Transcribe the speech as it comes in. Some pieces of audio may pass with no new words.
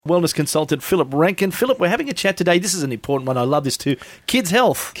Wellness consultant Philip Rankin. Philip, we're having a chat today. This is an important one. I love this too. Kids'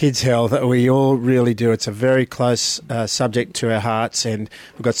 health. Kids' health. We all really do. It's a very close subject to our hearts, and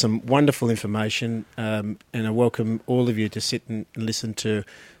we've got some wonderful information. And I welcome all of you to sit and listen to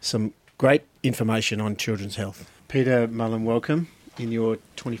some great information on children's health. Peter Mullen, welcome in your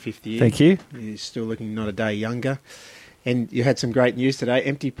 25th year. Thank you. You're still looking not a day younger. And you had some great news today,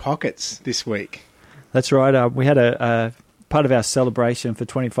 empty pockets this week. That's right. We had a part of our celebration for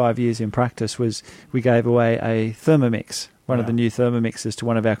 25 years in practice was we gave away a Thermomix, one of the new Thermomixes to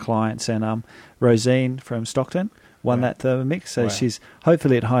one of our clients, and Rosine from Stockton won that Thermomix. So she's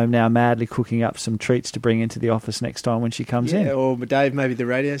hopefully at home now madly cooking up some treats to bring into the office next time when she comes in. Or Dave, maybe the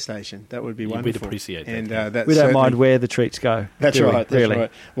radio station. That would be wonderful. We'd appreciate that. And we don't mind where the treats go. That's right. That's really.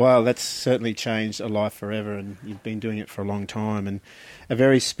 right. Well, that's certainly changed a life forever, and you've been doing it for a long time. And a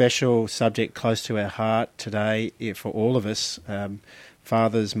very special subject close to our heart today for all of us,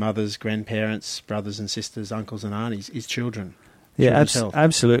 fathers, mothers, grandparents, brothers and sisters, uncles and aunties, is children. Yeah,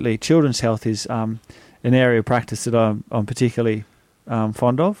 Absolutely. Children's health is an area of practice that I'm particularly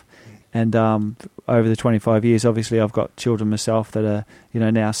fond of. And over the 25 years, obviously, I've got children myself that are,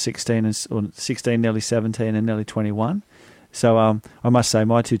 now 16, nearly 17 and nearly 21. So I must say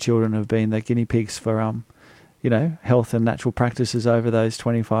my two children have been the guinea pigs for, health and natural practices over those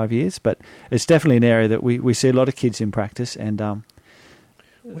 25 years. But it's definitely an area that we see a lot of kids in practice. And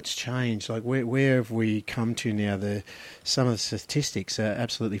what's changed? Like, where have we come to now? Some of the statistics are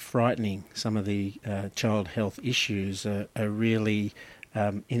absolutely frightening. Some of the child health issues are really,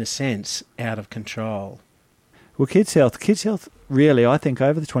 in a sense, out of control. Well, kids' health really, I think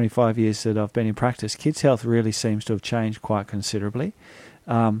over the 25 years that I've been in practice, kids' health really seems to have changed quite considerably.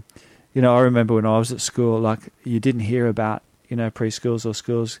 I remember when I was at school, like, you didn't hear about, preschools or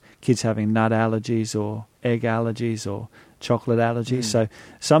schools, kids having nut allergies or egg allergies or chocolate allergies. So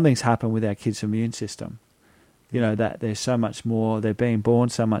something's happened with our kids' immune system. That there's so much more, they're being born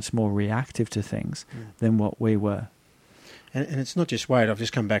so much more reactive to things than what we were. And it's not just weight. I've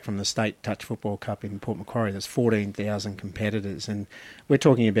just come back from the State Touch Football Cup in Port Macquarie. There's 14,000 competitors, and we're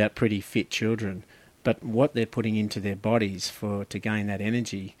talking about pretty fit children. But what they're putting into their bodies to gain that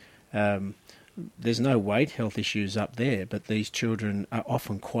energy, there's no weight health issues up there, but these children are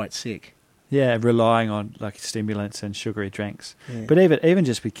often quite sick. Yeah, relying on like stimulants and sugary drinks. Yeah. But even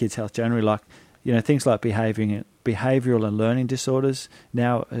just with kids' health generally, like things like behavioural and learning disorders.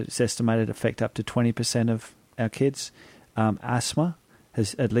 Now it's estimated affect up to 20% of our kids. Asthma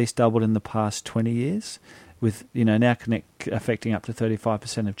has at least doubled in the past 20 years, with now affecting up to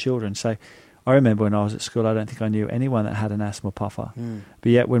 35% of children. So I remember when I was at school, I don't think I knew anyone that had an asthma puffer.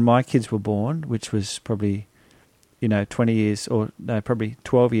 But yet when my kids were born, which was probably 20 years or no, probably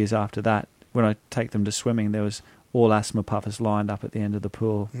 12 years after that, when I take them to swimming, there was all asthma puffers lined up at the end of the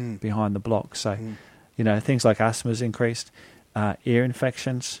pool behind the block. So, things like asthma's increased, ear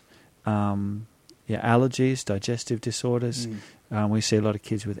infections, allergies, digestive disorders. We see a lot of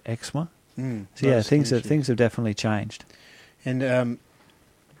kids with eczema. So things have definitely changed. And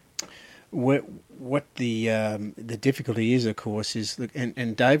what the difficulty is, of course, is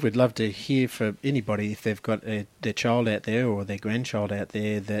and Dave would love to hear from anybody if they've got their child out there or their grandchild out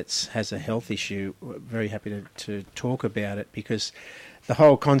there that has a health issue. We're very happy to talk about it, because the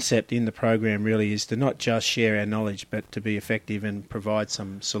whole concept in the program really is to not just share our knowledge, but to be effective and provide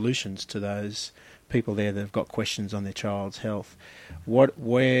some solutions to those people there that have got questions on their child's health.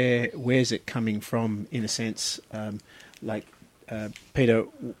 Where's it coming from, in a sense? Peter,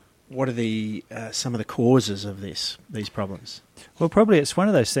 what are some of the causes of these problems? Well, probably it's one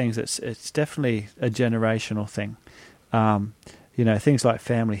of those things it's definitely a generational thing. Things like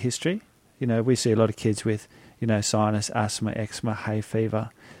family history. We see a lot of kids with, sinus, asthma, eczema, hay fever,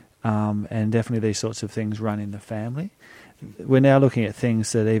 and definitely these sorts of things run in the family. We're now looking at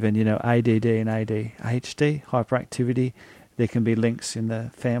things that even, ADD and ADHD, hyperactivity, there can be links in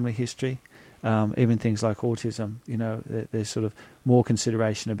the family history. Even things like autism, there's sort of more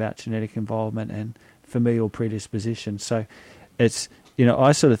consideration about genetic involvement and familial predisposition. So it's,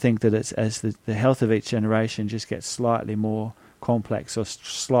 I sort of think that it's as the health of each generation just gets slightly more complex or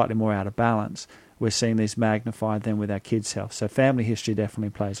slightly more out of balance, we're seeing these magnified then with our kids' health. So family history definitely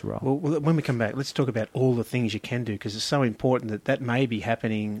plays a role. Well, when we come back, let's talk about all the things you can do, because it's so important that may be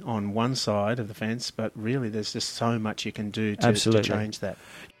happening on one side of the fence, but really there's just so much you can do to change that.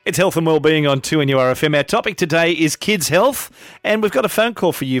 It's Health and Wellbeing on 2NURFM. Our topic today is kids' health, and we've got a phone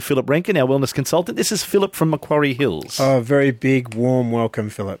call for you, Philip Rankin, our wellness consultant. This is Philip from Macquarie Hills. Oh, very big, warm welcome,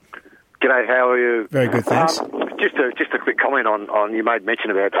 Philip. G'day, how are you? Very good, thanks. Just a quick comment on you made mention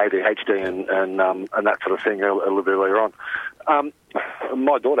about ADHD and that sort of thing a little bit earlier on.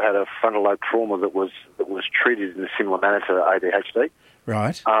 My daughter had a frontal lobe trauma that was treated in a similar manner to ADHD.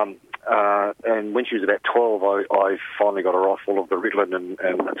 Right. And when she was about 12, I finally got her off all of the Ritalin and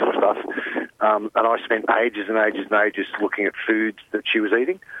that sort of stuff. And I spent ages and ages and ages looking at foods that she was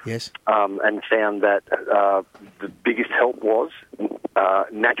eating. Yes. And found that the biggest help was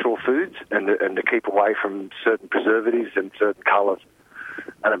natural foods and to keep away from certain preservatives and certain colours.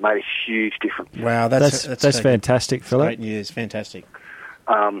 And it made a huge difference. Wow, That's fantastic, Philip. Great news, fantastic.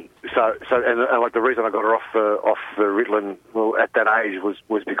 So like the reason I got her off the Ritalin, well, at that age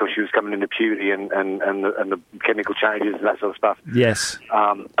was because she was coming into puberty and the chemical changes and that sort of stuff. Yes.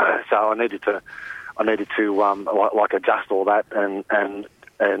 So I needed to like adjust all that, and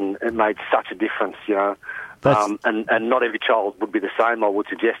it made such a difference, you know. And not every child would be the same, I would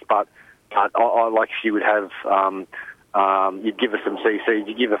suggest, but I like she would have. You'd give her some CCs.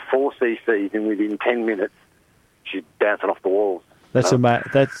 You give her 4 CCs, and within 10 minutes, she's bouncing off the walls.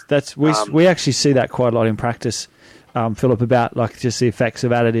 That's we actually see that quite a lot in practice, Philip, about like just the effects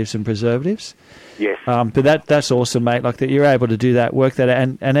of additives and preservatives. Yes. But that's awesome, mate. Like that you're able to do that, work that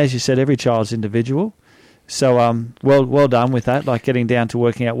out, and as you said, every child's individual. So well done with that, like getting down to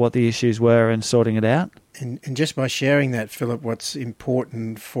working out what the issues were and sorting it out. And just by sharing that, Philip, what's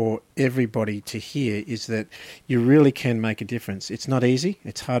important for everybody to hear is that you really can make a difference. It's not easy.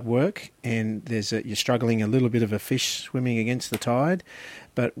 It's hard work, and you're struggling a little bit of a fish swimming against the tide.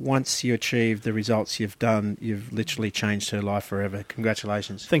 But once you achieve the results you've done, you've literally changed her life forever.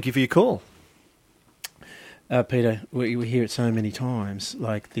 Congratulations. Thank you for your call. Peter, we hear it so many times,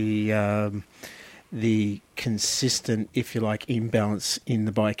 like the consistent, if you like, imbalance in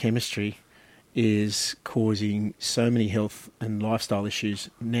the biochemistry is causing so many health and lifestyle issues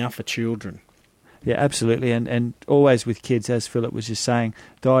now for children. Yeah, absolutely. And always with kids, as Philip was just saying,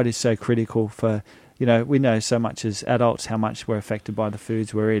 diet is so critical for, you know, we know so much as adults how much we're affected by the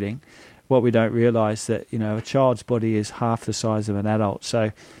foods we're eating. What we don't realise that, you know, a child's body is half the size of an adult.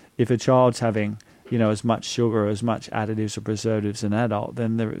 So if a child's having, you know, as much sugar or as much additives or preservatives as an adult,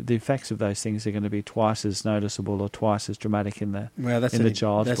 then the effects of those things are going to be twice as noticeable or twice as dramatic in the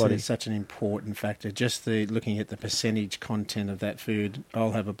child's body. That's such an important factor. Just looking at the percentage content of that food,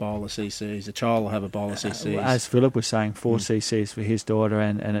 I'll have a bowl of CCs, a child will have a bowl of CCs. As Philip was saying, 4 CCs for his daughter,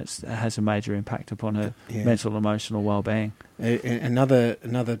 and it has a major impact upon her mental and emotional well-being. Another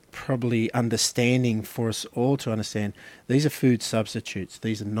probably understanding for us all to understand, these are food substitutes.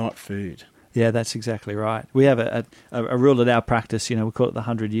 These are not food. Yeah, that's exactly right. We have a rule in our practice, you know, we call it the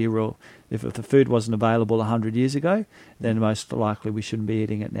 100-year rule. If the food wasn't available 100 years ago, then most likely we shouldn't be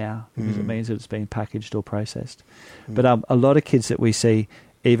eating it now because it means that it's been packaged or processed. But a lot of kids that we see,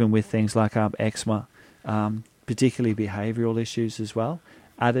 even with things like eczema, particularly behavioural issues as well,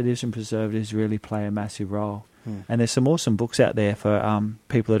 additives and preservatives really play a massive role. And there's some awesome books out there for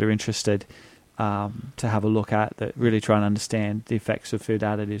people that are interested to have a look at that really try and understand the effects of food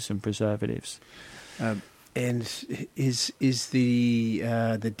additives and preservatives. And is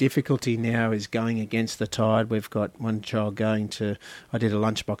the difficulty now is going against the tide? We've got one child I did a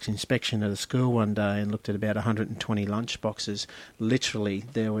lunchbox inspection at a school one day and looked at about 120 lunchboxes. Literally,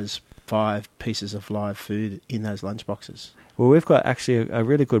 there was 5 pieces of live food in those lunchboxes. Well, we've got actually a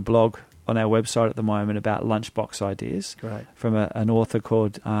really good blog on our website at the moment about lunchbox ideas. Great. From an author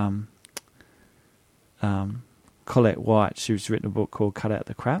called Colette White. She's written a book called Cut Out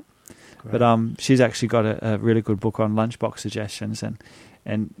the Crap. Great. But she's actually got a really good book on lunchbox suggestions,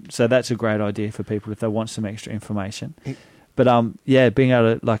 and so that's a great idea for people if they want some extra information. But being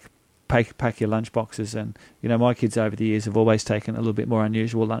able to like pack your lunch boxes, and you know, my kids over the years have always taken a little bit more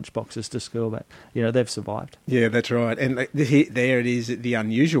unusual lunch boxes to school, but you know, they've survived. Yeah, that's right. And there it is, the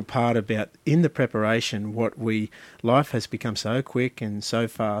unusual part about in the preparation, life has become so quick and so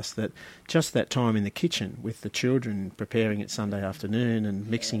fast that just that time in the kitchen with the children preparing it Sunday afternoon and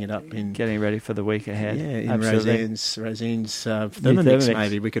mixing it up in getting ready for the week ahead. Yeah, in Rosine's Thermomix,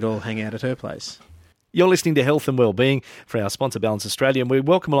 maybe we could all hang out at her place. You're listening to Health and Wellbeing for our sponsor, Balance Australia, and we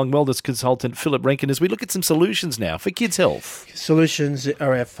welcome along wellness consultant Philip Renkin as we look at some solutions now for kids' health. Solutions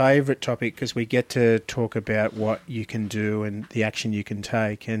are our favourite topic because we get to talk about what you can do and the action you can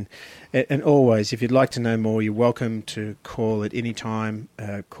take. And always, if you'd like to know more, you're welcome to call at any time.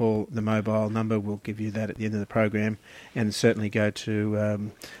 Call the mobile number. We'll give you that at the end of the program. And certainly go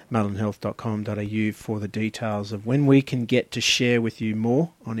to melonhealth.com.au for the details of when we can get to share with you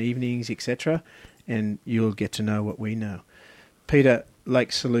more on evenings, etc., and you'll get to know what we know. Peter,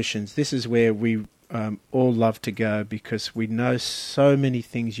 Lake Solutions, this is where we all love to go because we know so many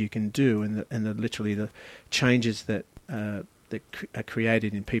things you can do and literally the changes that are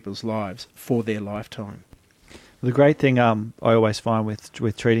created in people's lives for their lifetime. The great thing I always find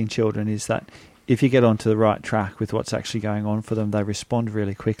with treating children is that if you get onto the right track with what's actually going on for them, they respond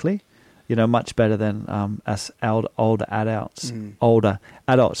really quickly. Much better than us older adults.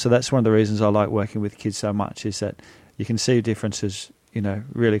 So that's one of the reasons I like working with kids so much, is that you can see differences,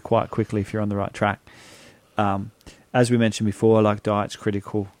 really quite quickly if you're on the right track. As we mentioned before, like diet's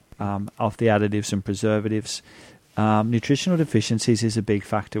critical, off the additives and preservatives. Nutritional deficiencies is a big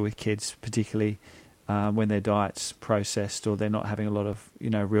factor with kids, particularly when their diet's processed or they're not having a lot of,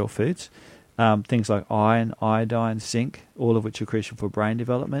 real foods. Things like iron, iodine, zinc, all of which are crucial for brain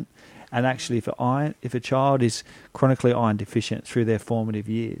development. And actually, if a child is chronically iron deficient through their formative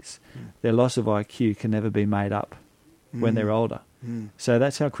years, their loss of IQ can never be made up when they're older. So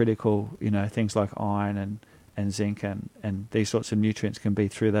that's how critical, things like iron and zinc and these sorts of nutrients can be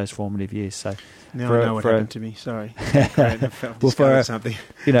through those formative years. So now I know what happened to me. Sorry. Something.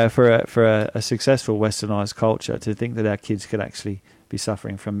 For a successful Westernised culture, to think that our kids could actually be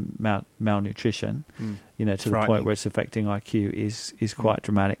suffering from malnutrition, to the point where it's affecting IQ is quite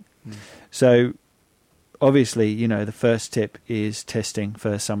dramatic. So obviously, the first tip is testing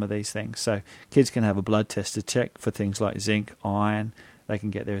for some of these things. So kids can have a blood test to check for things like zinc, iron. They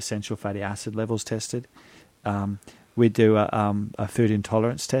can get their essential fatty acid levels tested. We do a food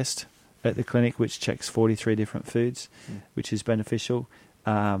intolerance test at the clinic, which checks 43 different foods, which is beneficial.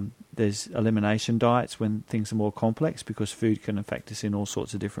 There's elimination diets when things are more complex, because food can affect us in all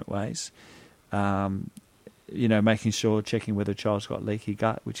sorts of different ways. Making sure, checking whether a child's got leaky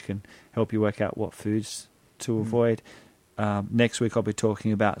gut, which can help you work out what foods to avoid. Next week I'll be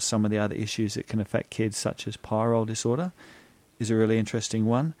talking about some of the other issues that can affect kids, such as pyrrole disorder is a really interesting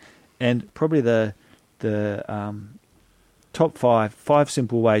one. And probably the top five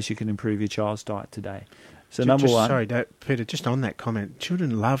simple ways you can improve your child's diet today. So number one... Sorry, Peter, just on that comment,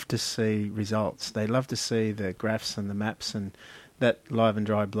 children love to see results. They love to see the graphs and the maps and that live and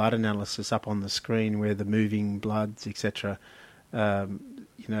dry blood analysis up on the screen, where the moving bloods, etc., whether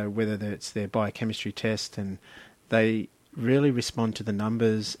it's their biochemistry test, and they really respond to the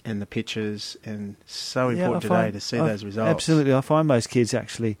numbers and the pictures, and so important today to see those results. Absolutely. I find most kids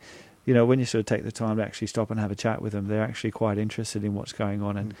actually, when you sort of take the time to actually stop and have a chat with them, they're actually quite interested in what's going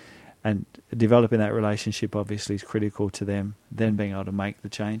on, and developing that relationship obviously is critical to them then being able to make the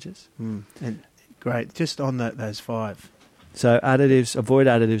changes. And great. Just on those 5. So avoid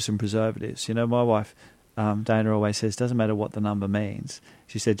additives and preservatives. My wife, Dana, always says, doesn't matter what the number means.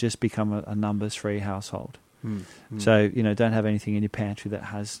 She said, just become a numbers-free household. So, don't have anything in your pantry that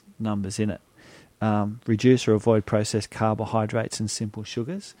has numbers in it. Reduce or avoid processed carbohydrates and simple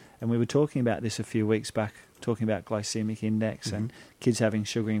sugars. And we were talking about this a few weeks back, talking about glycemic index and kids having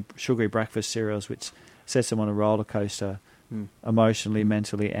sugary breakfast cereals, which sets them on a roller coaster emotionally,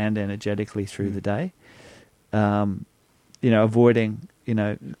 mentally, and energetically through the day. Avoiding,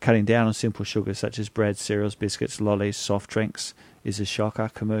 cutting down on simple sugars such as bread, cereals, biscuits, lollies, soft drinks is a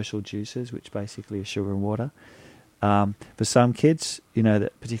shocker. Commercial juices, which basically is sugar and water. For some kids,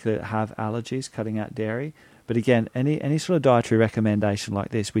 that particularly have allergies, cutting out dairy. But again, any sort of dietary recommendation like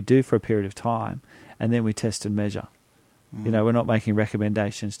this, we do for a period of time, and then we test and measure. We're not making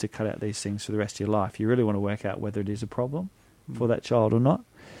recommendations to cut out these things for the rest of your life. You really want to work out whether it is a problem for that child or not.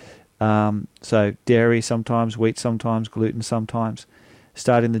 So dairy sometimes, wheat sometimes, gluten sometimes.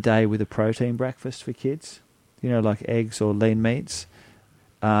 Starting the day with a protein breakfast for kids, like eggs or lean meats,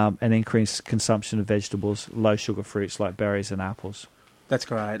 and increased consumption of vegetables, low sugar fruits like berries and apples. That's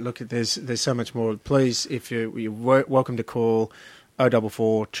great. Look, there's so much more. Please, if you're welcome to call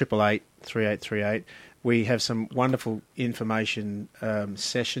 044 888 3838. We have some wonderful information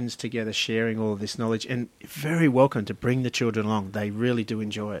sessions together, sharing all of this knowledge, and very welcome to bring the children along. They really do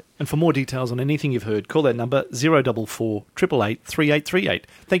enjoy it. And for more details on anything you've heard, call that number 044 888 3838.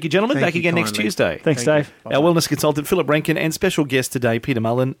 Thank you, gentlemen. Back again next Tuesday. Thanks, Dave. Our wellness consultant, Philip Rankin, and special guest today, Peter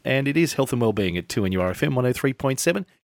Mullen, and it is Health and Wellbeing at 2NURFM 103.7.